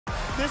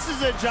This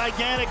is a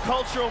gigantic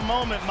cultural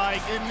moment,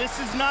 Mike, and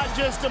this is not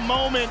just a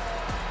moment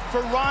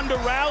for Ronda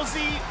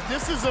Rousey.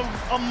 This is a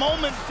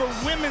moment for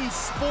women's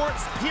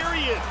sports,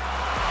 period.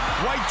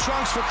 White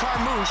trunks for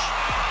Carmouche,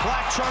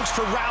 black trunks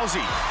for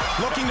Rousey,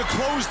 looking to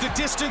close the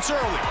distance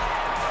early.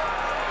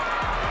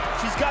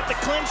 She's got the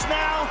clinch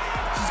now.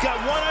 She's got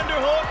one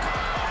underhook.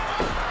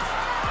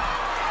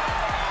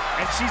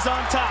 And she's on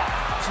top.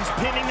 She's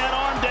pinning that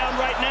arm down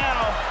right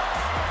now.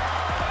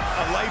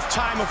 A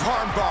lifetime of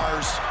arm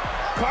bars.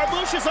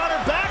 Carmouche is on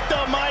her back,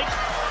 though, Mike.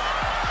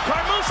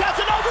 Carmouche has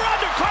an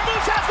over-under.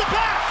 Carmouche has the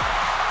back.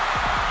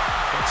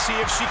 Let's see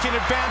if she can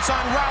advance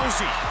on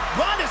Rousey.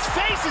 Ronda's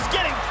face is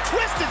getting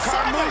twisted.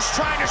 Carmouche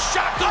trying to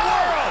shock the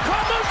world.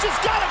 Carmouche has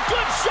got a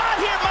good shot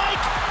here,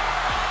 Mike.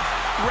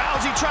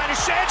 Rousey trying to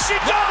shed. She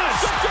does.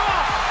 Good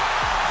drop.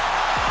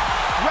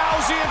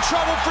 Rousey in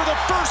trouble for the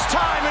first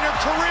time in her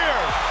career.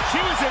 She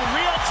was in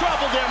real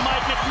trouble there,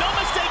 Mike. Make no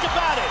mistake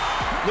about it.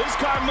 Liz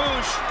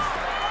Carmouche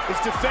is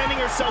defending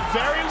herself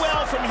very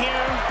well from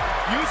here,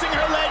 using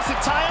her legs to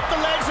tie up the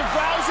legs of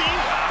Rousey.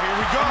 Here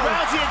we go. And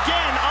Rousey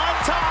again on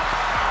top.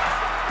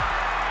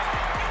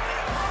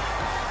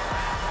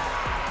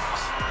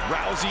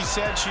 Rousey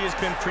said she has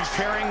been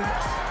preparing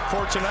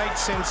for tonight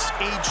since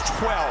age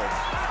 12.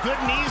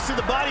 Good knees to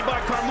the body by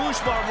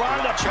Carmouche while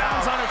Ronda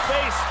pounds on her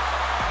face.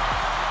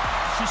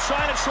 She's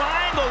trying to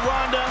triangle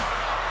Ronda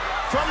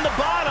from the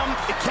bottom.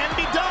 It can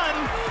be done.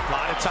 A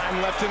lot of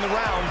time left in the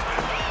round.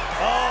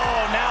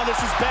 Oh, now this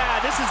is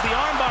bad. This is the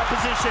armbar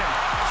position.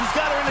 She's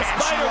got her in a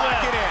spider web.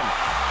 It in.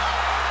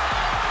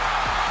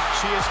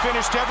 She has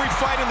finished every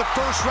fight in the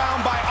first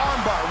round by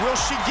armbar. Will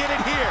she get it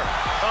here?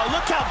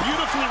 Look how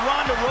beautifully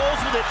Ronda rolls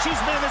with it. She's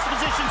been in this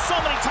position so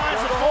many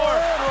times before.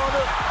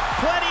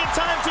 Plenty of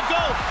time to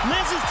go.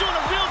 Liz is doing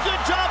a real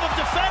good job of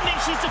defending.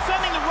 She's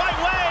defending the right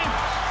way.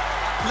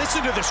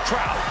 Listen to this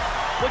crowd.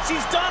 What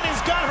she's done is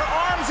got her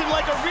arms in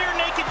like a rear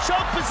naked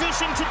choke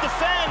position to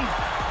defend.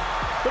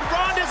 But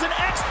Ronda's an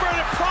expert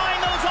at prying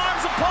those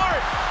arms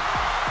apart.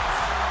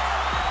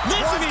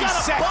 Liz has got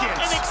to buck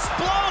and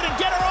explode and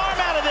get her arm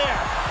out of there.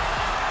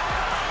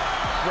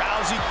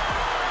 Rousey,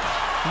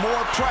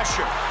 more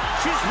pressure.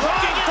 She's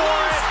looking for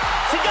it.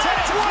 She got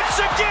it once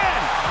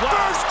again. Wow.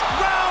 First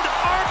round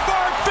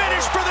armbar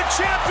finish for the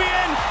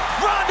champion,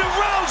 Ronda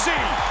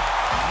Rousey.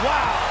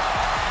 Wow.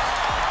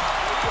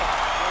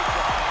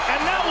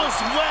 And that was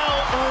well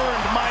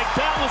earned, Mike.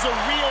 That was a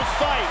real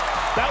fight.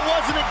 That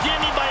wasn't a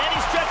gimme by any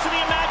stretch of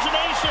the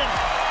imagination.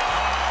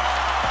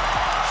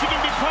 She can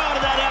be proud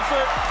of that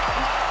effort.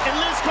 And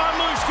Liz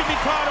Carmouche can be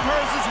proud of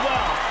hers as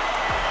well.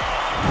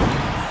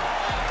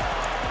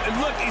 And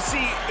look, you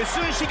see, as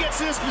soon as she gets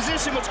in this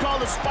position, what's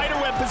called a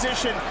spiderweb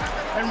position,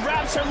 and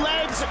wraps her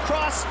legs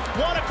across,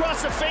 one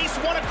across the face,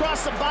 one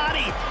across the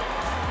body.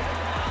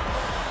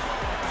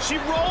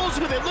 She rolls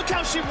with it. Look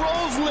how she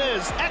rolls,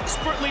 Liz.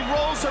 Expertly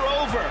rolls her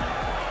over.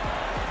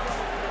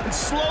 And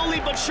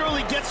slowly but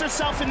surely gets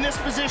herself in this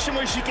position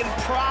where she can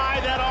pry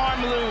that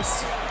arm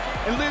loose.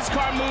 And Liz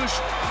Carmouche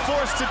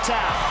forced to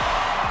tap.